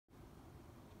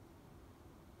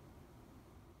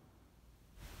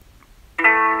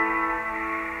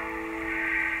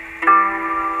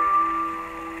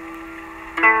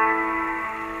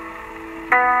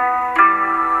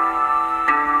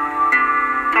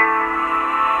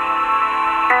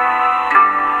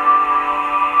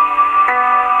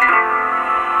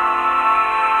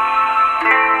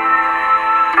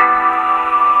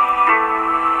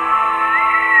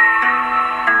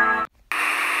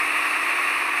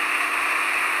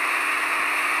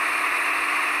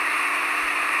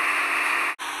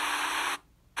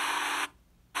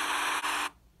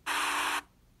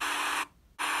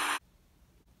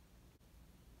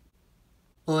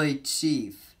Oi,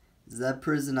 Chief. Is that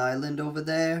Prison Island over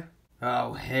there?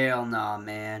 Oh, hell nah,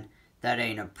 man. That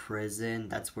ain't a prison.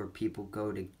 That's where people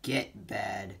go to get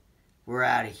bad. We're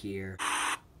out of here.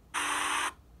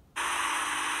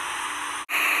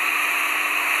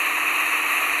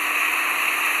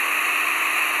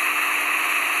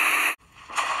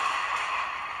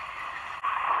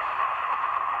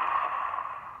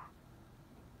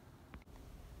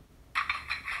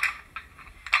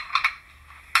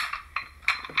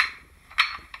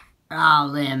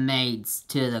 All inmates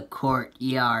to the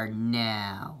courtyard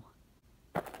now.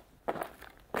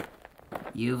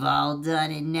 You've all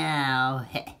done it now.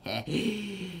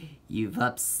 You've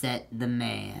upset the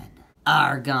man.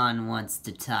 Argon wants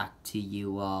to talk to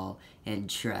you all, and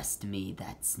trust me,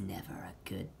 that's never a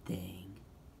good thing.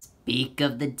 Speak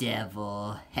of the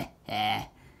devil.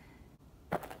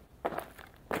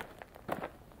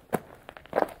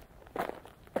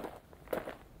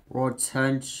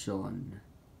 Attention.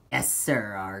 Yes,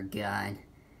 sir, Argon.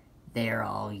 They're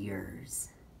all yours.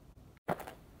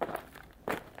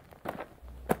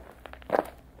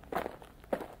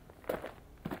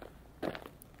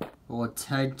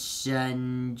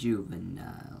 Attention,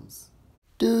 juveniles.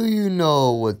 Do you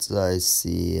know what I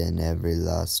see in every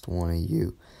last one of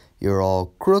you? You're all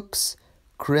crooks,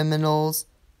 criminals,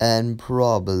 and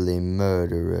probably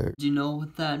murderers. Do you know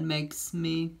what that makes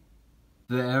me?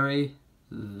 Very,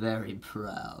 very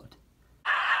proud.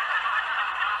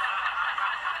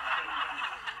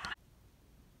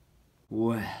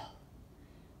 Well,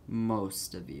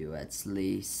 most of you at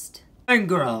least.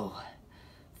 Angro,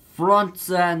 front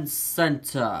and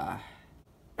center.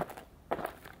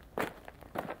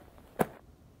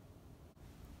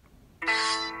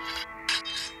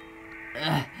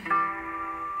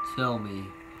 Tell me,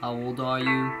 how old are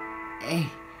you?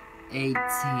 18.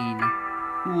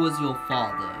 Who was your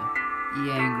father?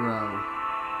 Yangro.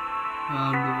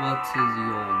 And what is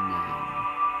your name?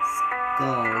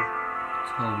 Skull.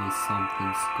 Tell me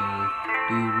something, Skull.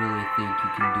 Do you really think you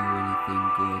can do anything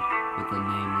good with a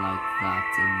name like that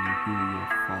and who your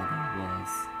father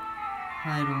was?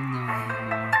 I don't know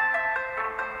anymore.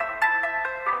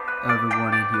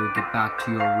 Everyone in here, get back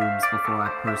to your rooms before I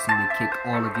personally kick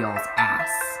all of y'all's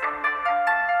ass.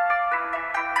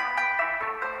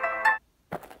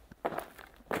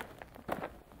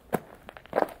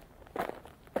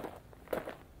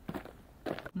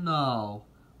 Now,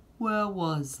 where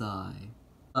was I?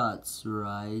 That's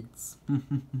right.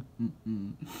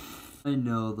 I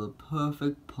know the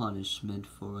perfect punishment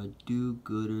for a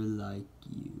do-gooder like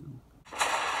you.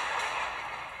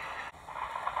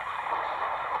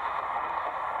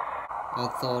 I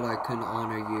thought I could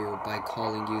honor you by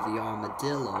calling you the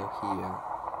armadillo here,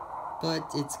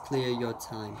 but it's clear your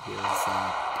time here is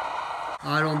up.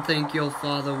 I don't think your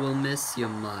father will miss you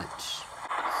much.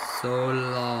 So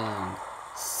long,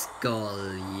 Skull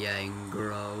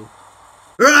Yangro.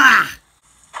 Rah!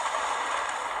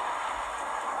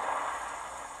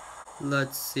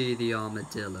 Let's see the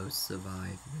armadillo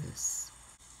survive this.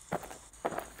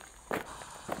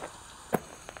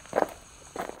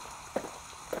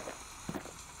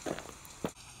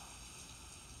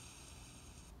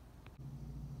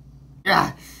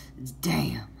 Ah,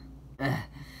 damn.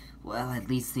 Well, at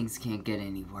least things can't get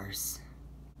any worse.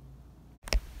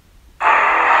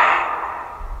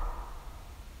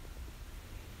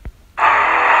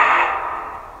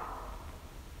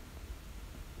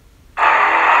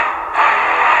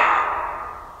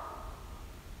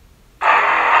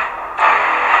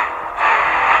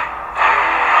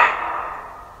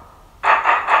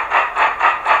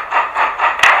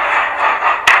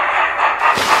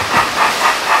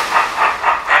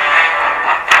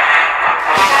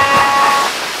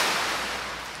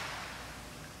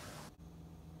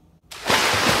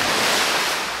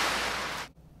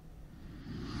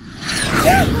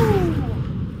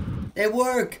 They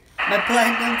work! My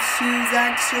platinum shoes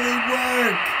actually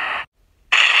work!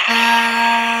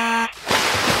 Ah!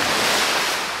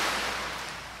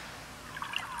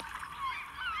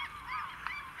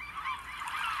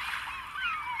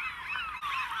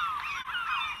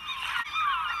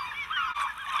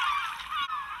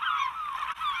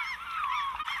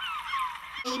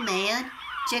 Hey man,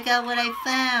 check out what I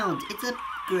found! It's a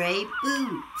gray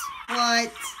boot!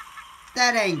 What?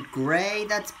 That ain't gray,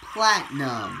 that's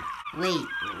platinum! Wait,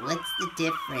 what's the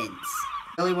difference?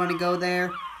 Really want to go there?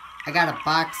 I got a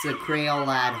box of Crayola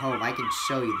at home. I can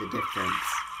show you the difference.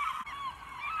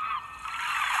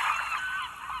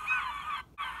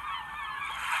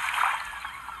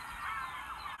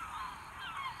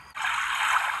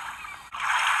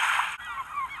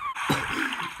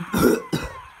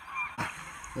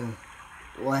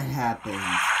 What happened?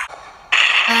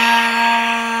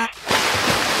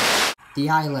 The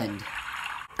island.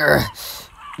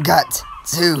 Got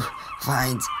to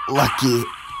find Lucky.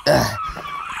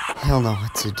 He'll know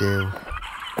what to do.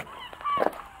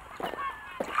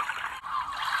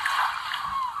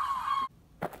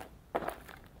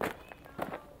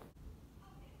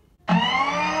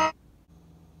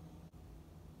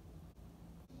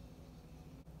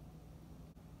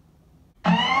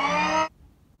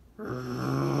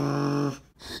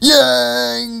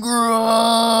 Yangro!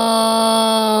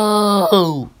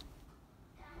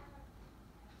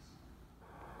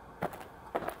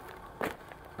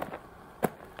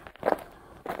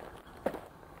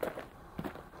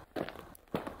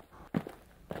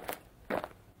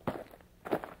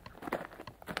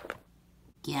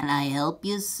 Can I help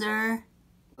you, sir?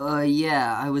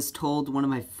 Yeah, I was told one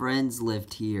of my friends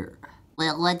lived here.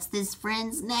 Well, what's this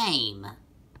friend's name?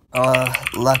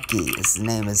 Lucky. His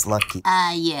name is Lucky.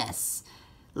 Yes.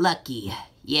 Lucky.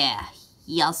 Yeah,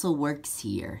 he also works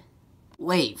here.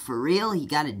 Wait, for real? He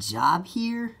got a job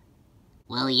here?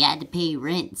 Well, he had to pay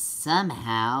rent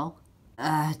somehow.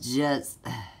 Just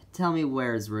tell me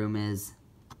where his room is.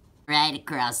 Right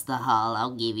across the hall,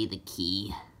 I'll give you the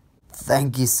key.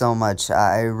 Thank you so much.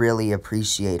 I really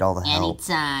appreciate all the help.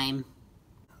 Anytime.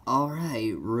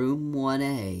 Alright, room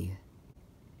 1A.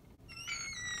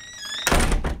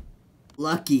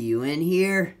 Lucky, you in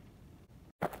here?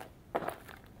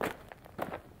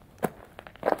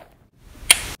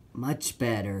 Much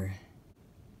better.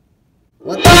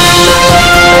 What the—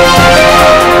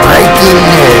 Breaking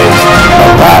news! A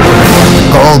robbery in the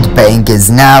gold bank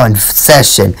is now in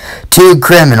session. 2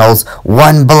 criminals,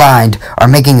 1 blind, are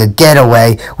making a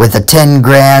getaway with a 10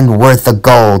 grand worth of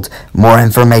gold. More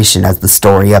information as the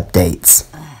story updates.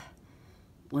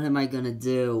 What am I gonna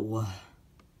do?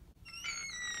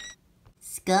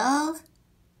 Skull?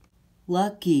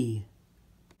 Lucky.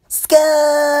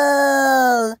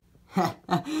 Skull!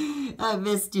 I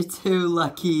missed you too,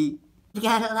 Lucky. We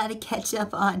got a lot to catch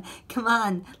up on. Come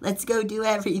on, let's go do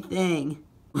everything.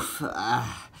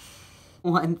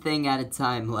 One thing at a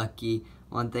time, Lucky.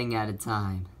 One thing at a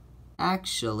time.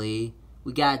 Actually,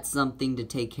 we got something to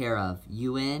take care of.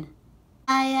 You in?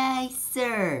 Aye, aye,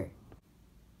 sir.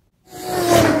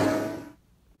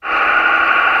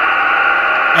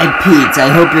 Hey, Pete,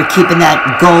 I hope you're keeping that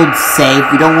gold safe.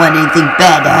 We don't want anything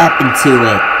bad to happen to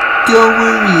it. Don't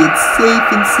worry, it's safe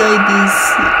inside this,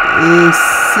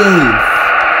 safe.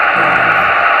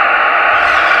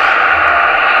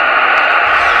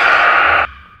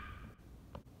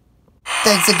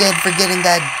 Thanks again for getting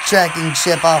that tracking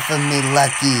chip off of me,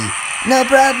 Lucky. No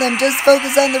problem, just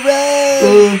focus on the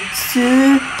road.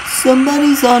 Sir,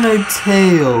 somebody's on our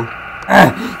tail.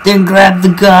 Then grab the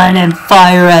gun and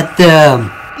fire at them.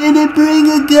 Didn't bring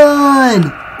a gun.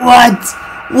 What?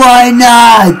 Why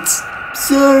not?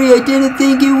 Sorry, I didn't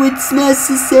think it was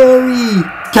necessary.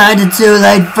 Kinda too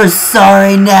late for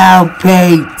sorry now,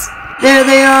 Pete. There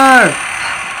they are.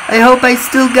 I hope I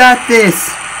still got this.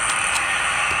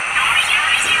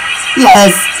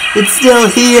 Yes, it's still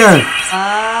here.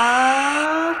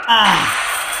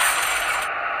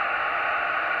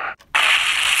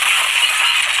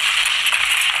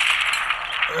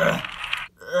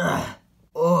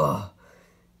 Oh,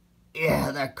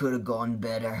 yeah, that could have gone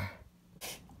better.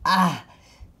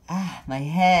 My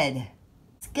head.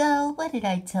 Skull, what did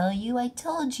I tell you? I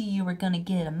told you you were gonna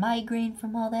get a migraine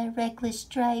from all that reckless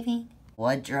driving.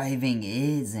 What driving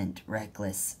isn't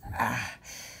reckless?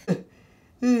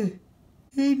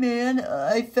 Hey man,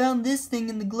 I found this thing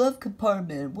in the glove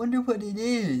compartment. Wonder what it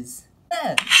is.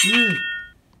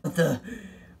 What the?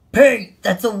 Pete,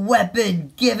 that's a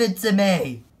weapon. Give it to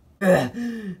me.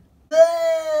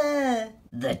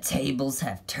 The tables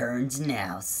have turned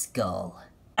now, Skull.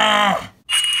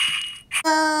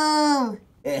 Oh!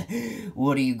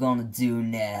 What are you gonna do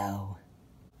now?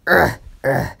 That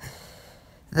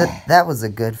was a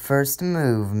good first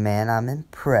move, man. I'm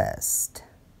impressed.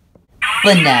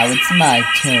 But now it's my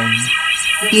turn.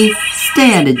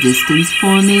 Stay at a distance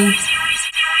for me.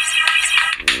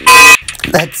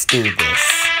 Let's do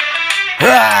this.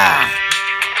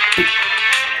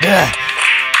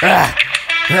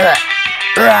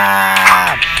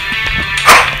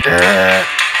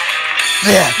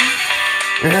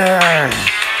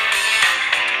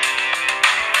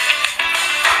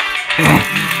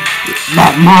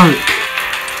 That mark.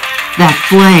 That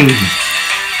flame.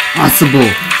 Possible.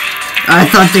 I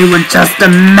thought they were just a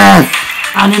myth.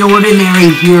 Not an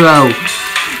ordinary hero.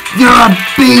 You're a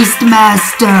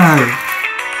beastmaster.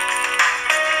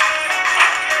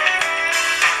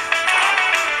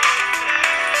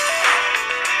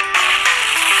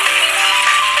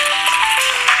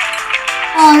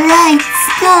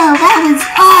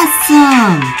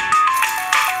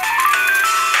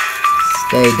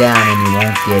 Stay down and you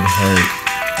won't get hurt.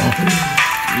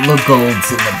 The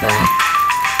gold's in the back.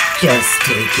 Just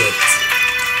take it.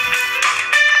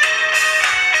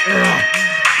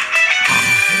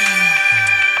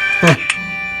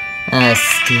 I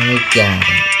still got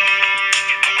it.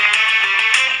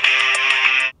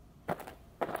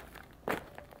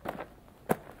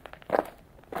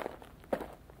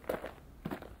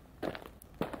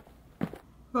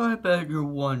 I bet you're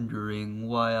wondering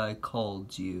why I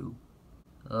called you.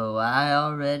 Oh, I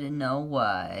already know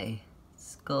why.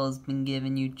 Skull's been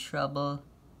giving you trouble.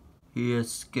 He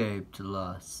escaped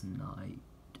last night.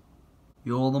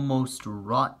 You're the most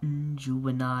rotten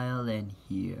juvenile in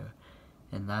here,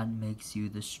 and that makes you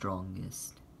the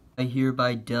strongest. I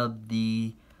hereby dub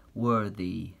thee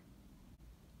worthy.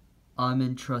 I'm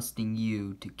entrusting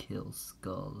you to kill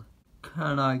Skull.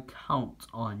 Can I count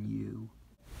on you?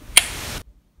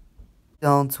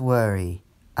 Don't worry.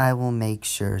 I will make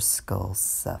sure Skull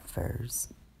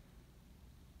suffers.